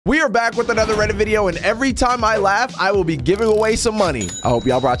We are back with another Reddit video, and every time I laugh, I will be giving away some money. I hope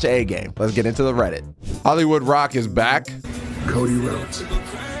y'all brought your A game. Let's get into the Reddit. Hollywood Rock is back. Cody Rhodes,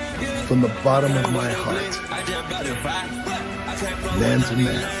 from the bottom of my heart, man to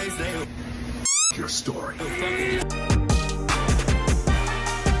man, your story.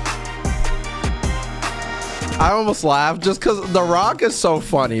 I almost laughed just because The Rock is so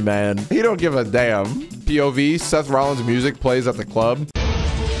funny, man. He don't give a damn. POV, Seth Rollins' music plays at the club.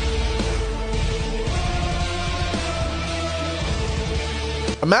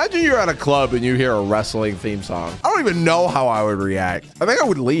 Imagine you're at a club and you hear a wrestling theme song. I don't even know how I would react. I think I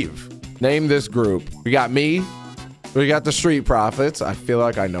would leave. Name this group. We got me. We got the Street Profits. I feel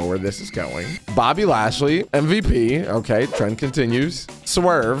like I know where this is going. Bobby Lashley, MVP. Okay, trend continues.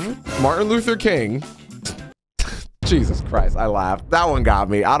 Swerve, Martin Luther King. Jesus Christ, I laughed. That one got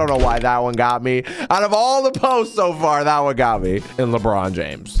me. I don't know why that one got me. Out of all the posts so far, that one got me. And LeBron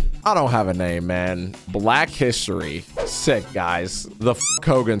James. I don't have a name, man. Black History. Sick, guys. The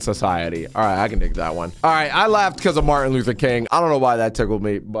Hogan Society. All right, I can dig that one. All right, I laughed because of Martin Luther King. I don't know why that tickled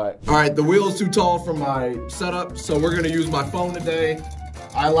me, but. All right, the wheel's too tall for my setup, so we're gonna use my phone today.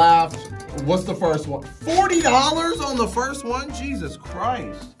 I laughed. What's the first one? $40 on the first one? Jesus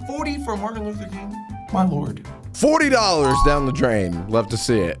Christ. 40 for Martin Luther King? My Lord. $40 down the drain. Love to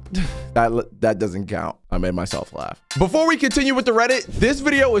see it. That doesn't count. I made myself laugh. Before we continue with the Reddit, this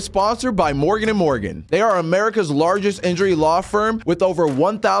video is sponsored by Morgan & Morgan. They are America's largest injury law firm with over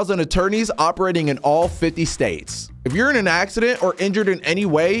 1,000 attorneys operating in all 50 states. If you're in an accident or injured in any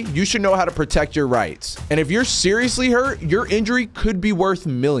way, you should know how to protect your rights. And if you're seriously hurt, your injury could be worth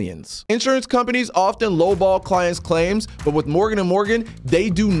millions. Insurance companies often lowball clients' claims, but with Morgan & Morgan, they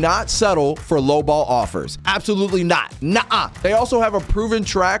do not settle for lowball offers. Absolutely not. Nuh-uh. They also have a proven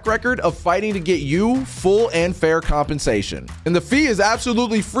track record of fighting to get you full and fair compensation. And the fee is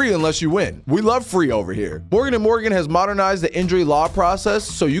absolutely free unless you win. We love free over here. Morgan & Morgan has modernized the injury law process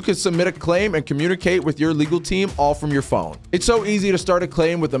so you can submit a claim and communicate with your legal team all from your phone. It's so easy to start a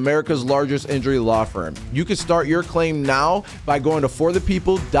claim with America's largest injury law firm. You can start your claim now by going to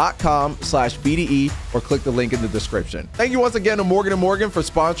forthepeople.com/BDE or click the link in the description. Thank you once again to Morgan & Morgan for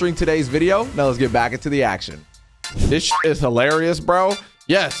sponsoring today's video. Now let's get back into the action. This shit is hilarious, bro.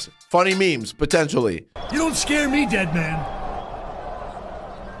 Yes, funny memes, potentially. You don't scare me, dead man.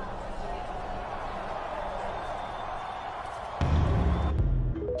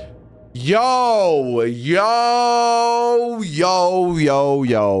 Yo,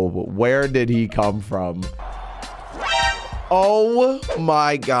 where did he come from? Oh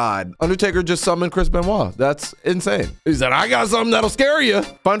my God. Undertaker just summoned Chris Benoit. That's insane. He said, I got something that'll scare you.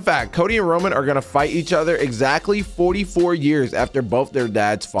 Fun fact, Cody and Roman are gonna fight each other exactly 44 years after both their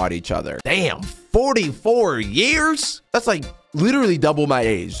dads fought each other. Damn, 44 years? That's like literally double my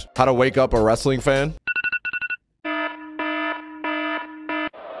age. How to wake up a wrestling fan?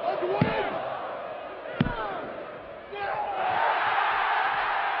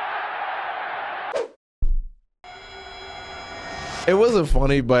 It wasn't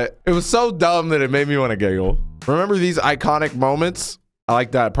funny, but it was so dumb that it made me want to giggle. Remember these iconic moments? I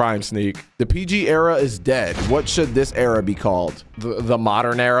like that prime sneak. The PG era is dead. What should this era be called? The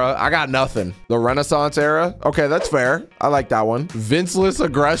modern era? I got nothing. The Renaissance era? Okay, that's fair. I like that one. Vinceless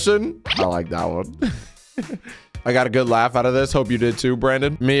aggression? I like that one. I got a good laugh out of this. Hope you did too,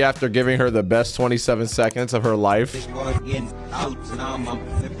 Brandon. Me after giving her the best 27 seconds of her life.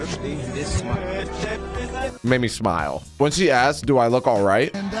 Made me smile. When she asked, do I look all right?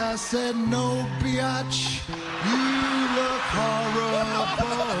 And I said, no, biatch. You look horrible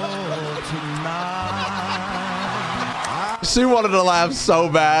tonight. She wanted to laugh so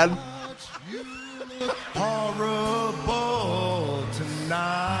bad. You look horrible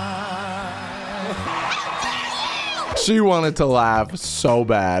tonight. She wanted to laugh so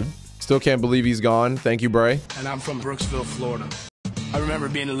bad. Still can't believe he's gone. Thank you, Bray. And I'm from Brooksville, Florida. I remember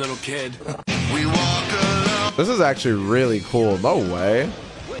being a little kid. We walk alone. This is actually really cool. No way.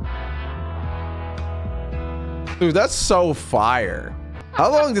 Dude, that's so fire. How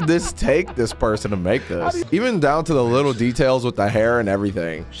long did this take this person to make this? Even down to the little details with the hair and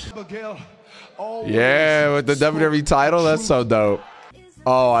everything. Yeah, with the WWE title, that's so dope.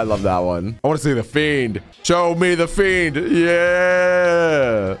 Oh, I love that one. I want to see the Fiend. Show me the Fiend.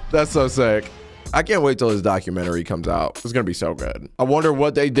 Yeah, that's so sick. I can't wait till his documentary comes out. It's gonna be so good. I wonder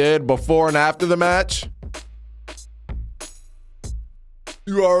what they did before and after the match.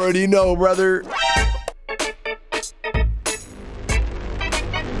 You already know, brother.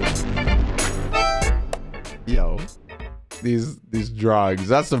 Yo, these drugs.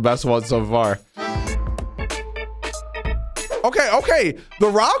 That's the best one so far. Okay, Okay. The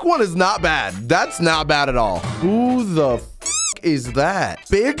Rock one is not bad. That's not bad at all. Who the f is that?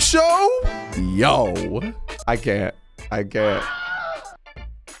 Big Show? Yo. I can't.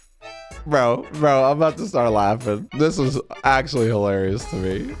 Bro, I'm about to start laughing. This is actually hilarious to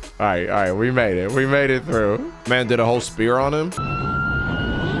me. All right, we made it. We made it through. Man did a whole spear on him.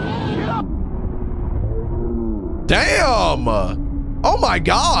 Damn! Oh my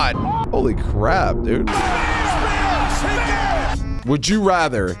God! Holy crap, dude. Would you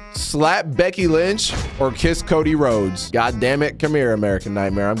rather slap Becky Lynch or kiss Cody Rhodes? God damn it. Come here, American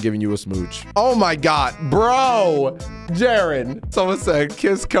Nightmare. I'm giving you a smooch. Oh my God, bro. Jaron. Someone said,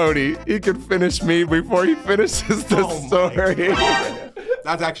 kiss Cody. He could finish me before he finishes the story.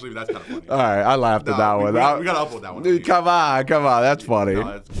 That's kind of funny. All right, I laughed at that one. We got to upload that one. Dude, come on. That's funny. No,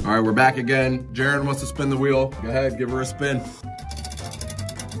 All right, we're back again. Jaron wants to spin the wheel. Go ahead, give her a spin.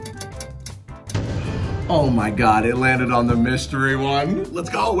 Oh my God, it landed on the mystery one. Let's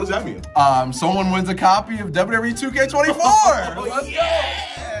go. What does that mean? Someone wins a copy of WWE 2K24. Oh,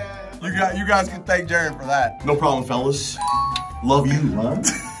 yeah. You guys can thank Jaron for that. No problem, fellas. Love you, huh?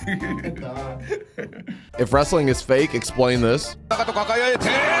 If wrestling is fake, explain this.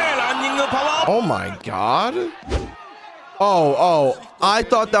 Oh my God. Oh, I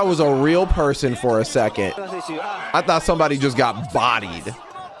thought that was a real person for a second. I thought somebody just got bodied.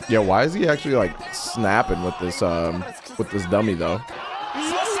 Yeah, why is he actually like snapping with this dummy though?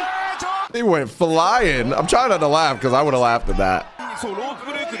 He went flying. I'm trying not to laugh because I would have laughed at that.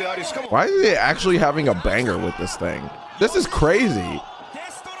 Why is he actually having a banger with this thing? This is crazy.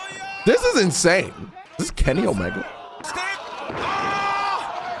 This is insane. This is Kenny Omega.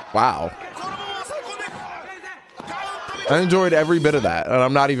 Wow. I enjoyed every bit of that, and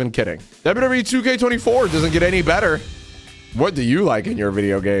I'm not even kidding. WWE 2K24 doesn't get any better. What do you like in your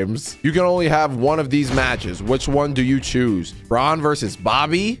video games? You can only have one of these matches. Which one do you choose? Braun versus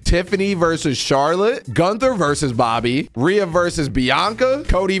Bobby, Tiffany versus Charlotte, Gunther versus Bobby, Rhea versus Bianca,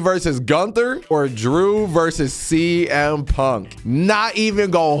 Cody versus Gunther, or Drew versus CM Punk? Not even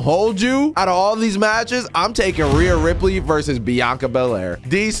gonna hold you. Out of all these matches, I'm taking Rhea Ripley versus Bianca Belair.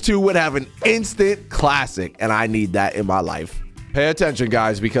 These two would have an instant classic, and I need that in my life. Pay attention,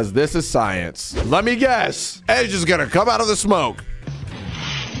 guys, because this is science. Let me guess. Edge is gonna come out of the smoke.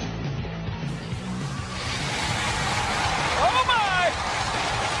 Oh my!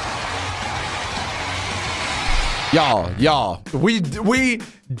 Y'all, we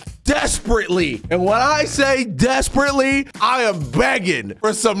desperately, and when I say desperately, I am begging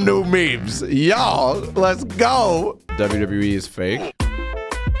for some new memes. Y'all, let's go. WWE is fake.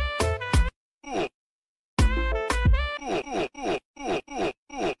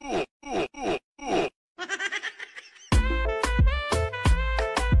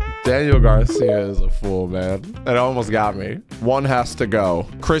 Daniel Garcia is a fool, man. It almost got me. One has to go.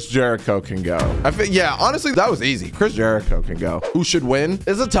 Chris Jericho can go. Yeah, honestly, that was easy. Chris Jericho can go. Who should win?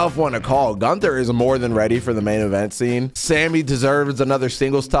 It's a tough one to call. Gunther is more than ready for the main event scene. Sammy deserves another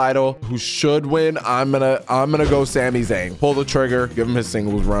singles title. Who should win? I'm gonna go Sami Zayn. Pull the trigger, give him his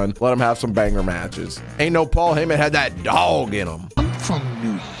singles run. Let him have some banger matches. Ain't no Paul Heyman had that dog in him. I'm from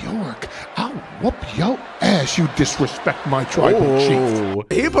New York. I'll whoop your ass, you disrespect my tribal chief.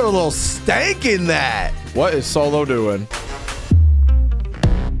 He put a little stank in that. What is Solo doing?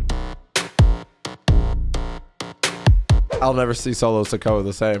 I'll never see Solo Sikoa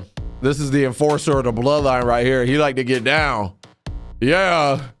the same. This is the enforcer of the bloodline right here. He like to get down.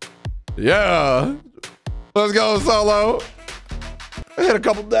 Yeah. Let's go, Solo. I hit a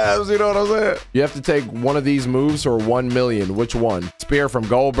couple dabs, you know what I'm saying? You have to take one of these moves or 1 million. Which one? Spear from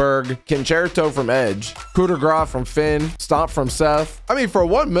Goldberg, Concerto from Edge, coup de grace from Finn, stomp from Seth. I mean, for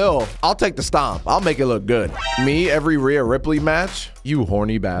 1 mil, I'll take the stomp. I'll make it look good. Me, every Rhea Ripley match? You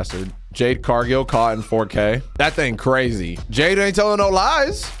horny bastard. Jade Cargill caught in 4K. That thing crazy. Jade ain't telling no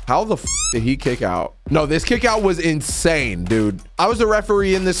lies. How the f did he kick out? No, this kick out was insane, dude. I was the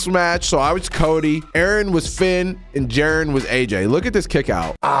referee in this match, so I was Cody. Aaron was Finn, and Jaron was AJ. Look at this kick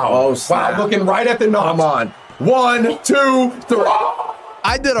out. Oh, wow, looking right at the nuts. Come on. 1, 2, 3.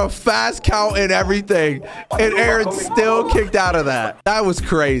 I did a fast count and everything, and Aaron still kicked out of that. That was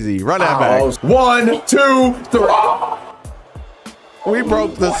crazy. Run that back. 1, 2, 3. We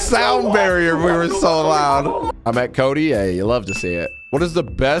broke the sound barrier. We were so loud. I'm at Cody. Hey, you love to see it. What is the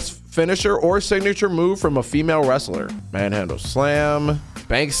best finisher or signature move from a female wrestler? Manhandle slam,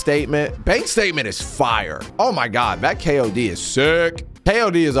 bank statement. Bank statement is fire. Oh my God, that KOD is sick.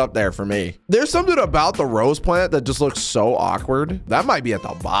 KOD is up there for me. There's something about the rose plant that just looks so awkward. That might be at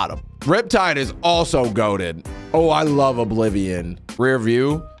the bottom. Riptide is also goated. Oh, I love Oblivion. Rear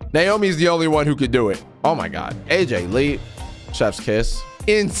view. Naomi's the only one who could do it. Oh my God. AJ Lee. Chef's kiss.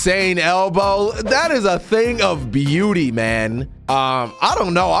 Insane elbow. That is a thing of beauty, man. I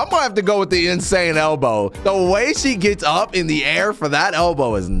don't know. I'm gonna have to go with the insane elbow. The way she gets up in the air for that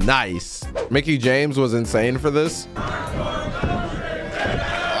elbow is nice. Mickie James was insane for this. Oh,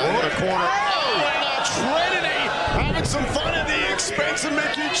 what a corner. Oh, and Trinity having some fun at the expense of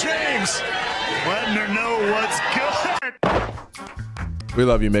Mickie James. Letting her know what's good. We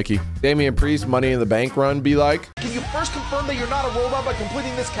love you, Mickie. Damian Priest, Money in the Bank run be like. Can you first confirm that you're not a robot by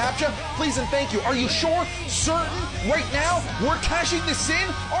completing this CAPTCHA? Please and thank you. Are you sure? Certain? Right now? We're cashing this in?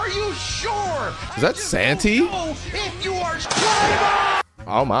 Are you sure? Is that Santi? If you are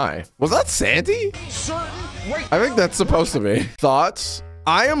Oh my. Was that Santi? certain, right I think that's supposed to be. Thoughts?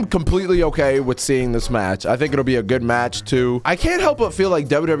 I am completely okay with seeing this match. I think it'll be a good match too. I can't help but feel like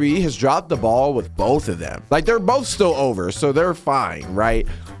WWE has dropped the ball with both of them. Like they're both still over, so they're fine, right?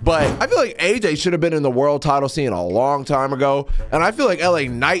 But I feel like AJ should have been in the world title scene a long time ago. And I feel like LA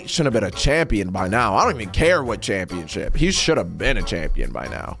Knight should have been a champion by now. I don't even care what championship. He should have been a champion by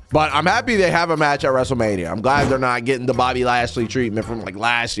now. But I'm happy they have a match at WrestleMania. I'm glad they're not getting the Bobby Lashley treatment from like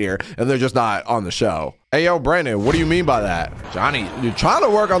last year and they're just not on the show. Hey, yo, Brandon, what do you mean by that? Johnny, you're trying to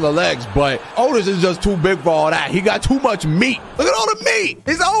work on the legs, but Otis is just too big for all that. He got too much meat. Look at all the meat.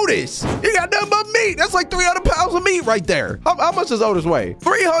 It's Otis. He got nothing but meat. That's like 300 pounds of meat right there. How much does Otis weigh?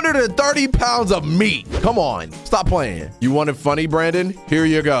 330 pounds of meat. Come on. Stop playing. You want it funny, Brandon? Here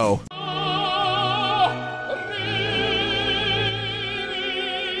you go.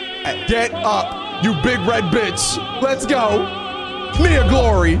 Get up, you big red bitch. Let's go. Mia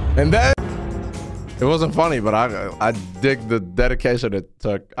Glory. And then... It wasn't funny, but I dig the dedication it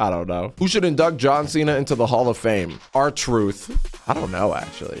took. I don't know. Who should induct John Cena into the Hall of Fame? R-Truth. I don't know,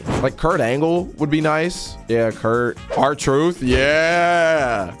 actually. Like Kurt Angle would be nice. Yeah, Kurt. R-Truth.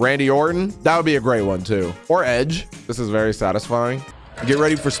 Yeah. Randy Orton. That would be a great one, too. Or Edge. This is very satisfying. Get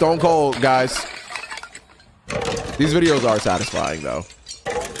ready for Stone Cold, guys. These videos are satisfying, though.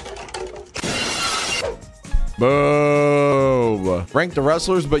 Boom. Rank the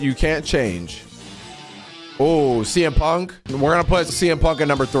wrestlers, but you can't change. Oh, CM Punk. We're going to put CM Punk at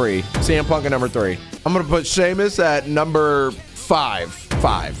number 3. CM Punk at number 3. I'm going to put Sheamus at number 5.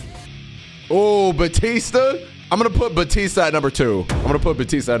 Oh, Batista. I'm going to put Batista at number 2. I'm going to put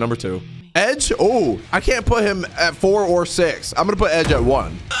Batista at number 2. Edge. Oh, I can't put him at 4 or 6. I'm going to put Edge at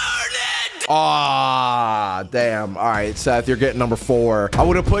 1. Ah, damn. All right, Seth, you're getting number 4. I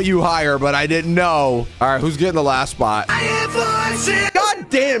would have put you higher, but I didn't know. All right, who's getting the last spot? God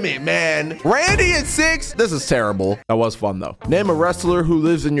damn it, man. Randy at 6. This is terrible. That was fun, though. Name a wrestler who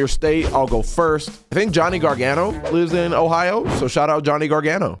lives in your state. I'll go first. I think Johnny Gargano lives in Ohio, so shout out Johnny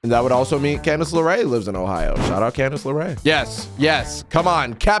Gargano. And that would also mean Candice LeRae lives in Ohio. Shout out Candice LeRae. Yes, yes. Come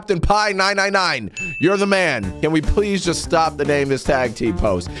on, Captain Pie 999. You're the man. Can we please just stop the name this tag team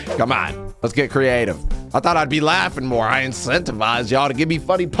post? Come on. Let's get creative. I thought I'd be laughing more. I incentivized y'all to give me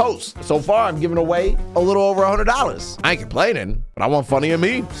funny posts. So far, I'm giving away a little over $100. I ain't complaining, but I want funny and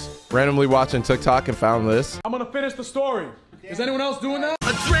memes. Randomly watching TikTok and found this. I'm gonna finish the story. Is anyone else doing that?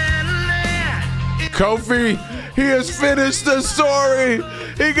 Kofi, he has finished the story.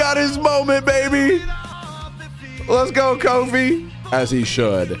 He got his moment, baby. Let's go, Kofi. As he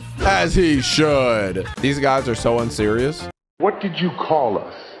should. As he should. These guys are so unserious. What did you call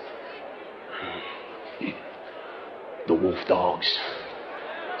us? The Wolf Dogs.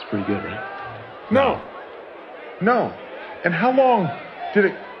 It's pretty good, right? No. And how long did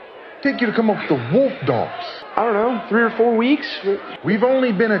it take you to come up with the Wolf Dogs? I don't know, 3 or 4 weeks? We've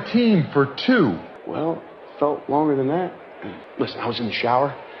only been a team for 2. Well, felt longer than that. Listen, I was in the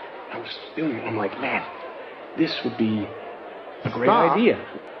shower. I'm like, man, this would be a great idea.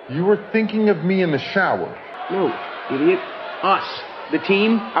 You were thinking of me in the shower. No, idiot. Us. The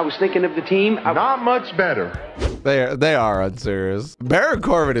team. I was thinking of the team. Not much better. They are unserious. Baron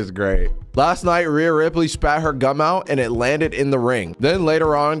Corbin is great. Last night, Rhea Ripley spat her gum out and it landed in the ring. Then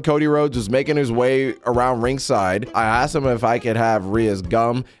later on, Cody Rhodes was making his way around ringside. I asked him if I could have Rhea's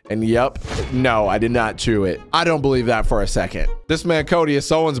gum, and yep, no, I did not chew it. I don't believe that for a second. This man Cody is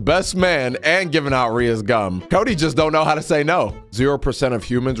someone's best man and giving out Rhea's gum. Cody just don't know how to say no. 0% of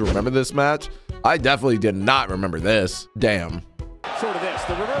humans remember this match. I definitely did not remember this. Damn. Sort of this,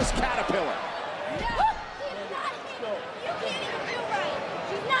 the reverse caterpillar.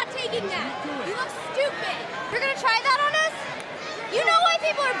 You look stupid. You're gonna try that on us? You know why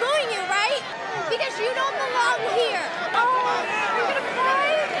people are booing you, right? Because you don't belong here. Oh, you're gonna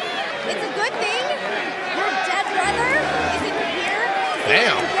cry? It's a good thing. Your dead brother isn't here.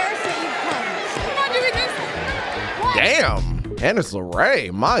 Damn. Embarrassment you've come. I'm not doing this. What? Damn. Candice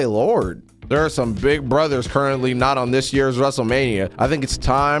LeRae, my lord. There are some big brothers currently not on this year's WrestleMania. I think it's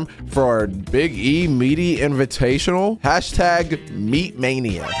time for a Big E Meaty Invitational. Hashtag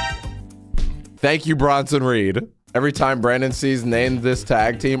Meatmania. Thank you, Bronson Reed. Every time Brandon sees name this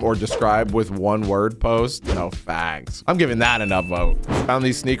tag team or describe with one word post, no facts. I'm giving that enough vote. Found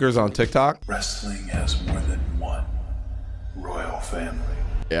these sneakers on TikTok. Wrestling has more than one royal family.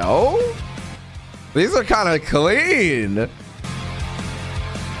 Yo, these are kind of clean.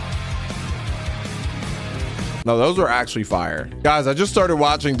 No, those were actually fire. Guys, I just started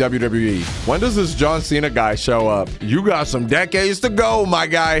watching WWE. When does this John Cena guy show up? You got some decades to go, my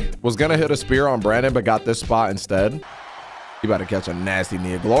guy. Was gonna hit a spear on Brandon, but got this spot instead. You about to catch a nasty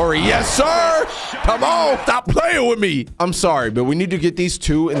knee of glory. Yes, sir. Come on. Stop playing with me. I'm sorry, but we need to get these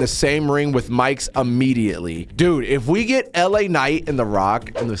two in the same ring with mics immediately. Dude, if we get LA Knight and The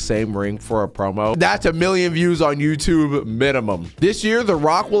Rock in the same ring for a promo, that's 1 million views on YouTube minimum. This year, The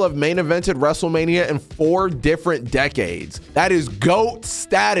Rock will have main evented WrestleMania in 4 different decades. That is GOAT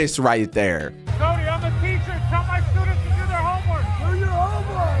status right there. Cody, I'm a teacher. Tell my students to do their homework. Do your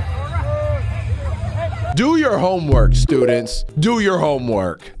homework. Do your homework, students. Do your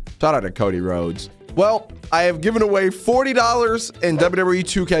homework. Shout out to Cody Rhodes. Well, I have given away $40 in WWE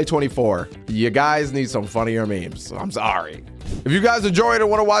 2K24. You guys need some funnier memes. I'm sorry. If you guys enjoyed and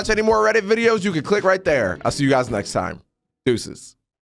want to watch any more Reddit videos, you can click right there. I'll see you guys next time. Deuces.